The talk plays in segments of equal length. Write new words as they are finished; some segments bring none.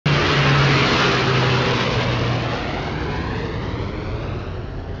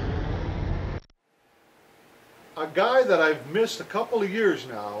guy that I've missed a couple of years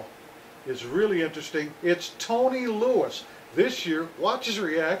now is really interesting. It's Tony Lewis. This year, watch his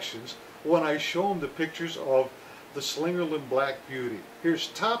reactions when I show him the pictures of the Slingerland Black Beauty. Here's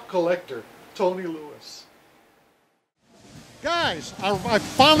top collector Tony Lewis. Guys, I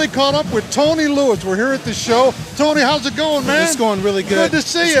finally caught up with Tony Lewis. We're here at the show. Tony, how's it going, man? It's going really good. Good to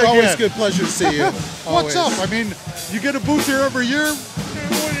see you again. Always good pleasure to see you. What's up? I mean, you get a booth here every year.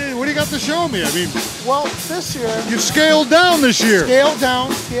 What do you got to show me? I mean, well, this year you scaled down this year. Scaled down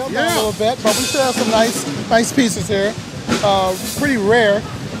a little bit, but we still have some nice pieces here. Pretty rare,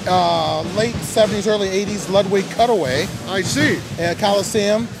 late 70s, early 80s Ludwig cutaway. I see. At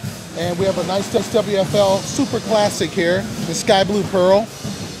Coliseum, and we have a nice WFL super classic here, the Sky Blue Pearl.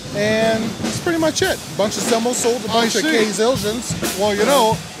 And that's pretty much it. A bunch of symbols, sold a bunch of K's Ilsions. Well, you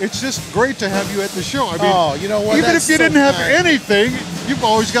know, it's just great to have you at the show. I mean, you know what? Even if you didn't have anything, you've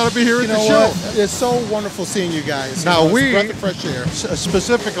always got to be here at the show. What? It's so wonderful seeing you guys. Now it's we, a breath of fresh air.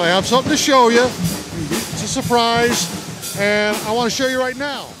 Specifically, have something to show you. It's a surprise, and I want to show you right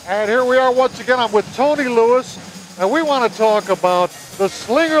now. And here we are once again. I'm with Tony Lewis, and we want to talk about the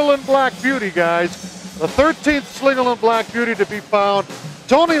Slingerland Black Beauty, guys. The 13th Slingerland Black Beauty to be found.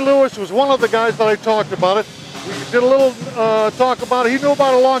 Tony Lewis was one of the guys that I talked about it. We did a little talk about it. He knew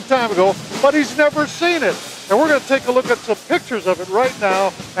about it a long time ago, but he's never seen it. And we're going to take a look at some pictures of it right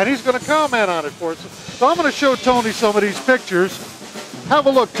now, and he's going to comment on it for us. So I'm going to show Tony some of these pictures. Have a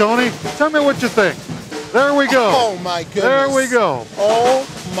look, Tony. Tell me what you think. There we go. Oh, my goodness. There we go. Oh,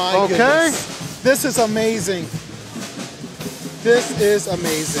 my goodness. This is amazing. This is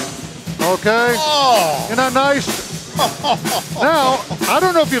amazing. Okay. Oh. Isn't that nice? Now, I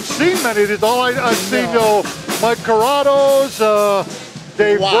don't know if you've seen many of these. All I've seen, Mike Corrado's,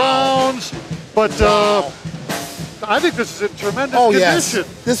 Dave Brown's, but I think this is in tremendous condition.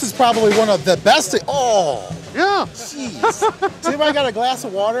 Yes. This is probably one of the best. Yeah. Jeez. Does anybody got a glass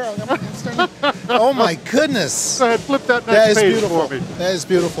of water? Oh my goodness. Go ahead, flip that next page for me. That is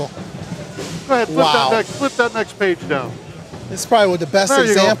beautiful. Go ahead, flip that next page down. It's probably the best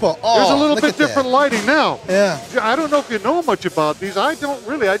example. Oh, there's a little bit different lighting now. Yeah. I don't know if you know much about these. I don't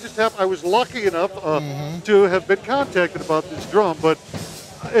really. I was lucky enough to have been contacted about this drum, but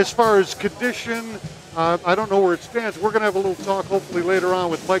as far as condition, I don't know where it stands. We're going to have a little talk hopefully later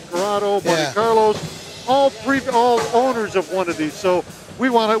on with Mike Corrado, Monte Carlos, all owners of one of these. So we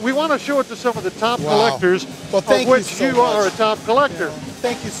want to show it to some of the top collectors, of which you are a top collector. Yeah.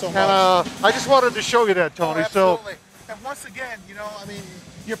 Thank you so much. And I just wanted to show you that, Tony. Absolutely. And once again, I mean,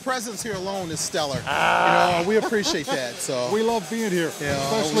 your presence here alone is stellar. We appreciate that. So we love being here,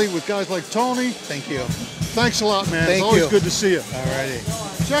 especially with guys like Tony. Thank you. Thanks a lot, man. It's always good to see you. All righty.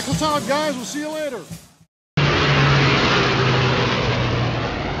 Check us out, guys. We'll see you later.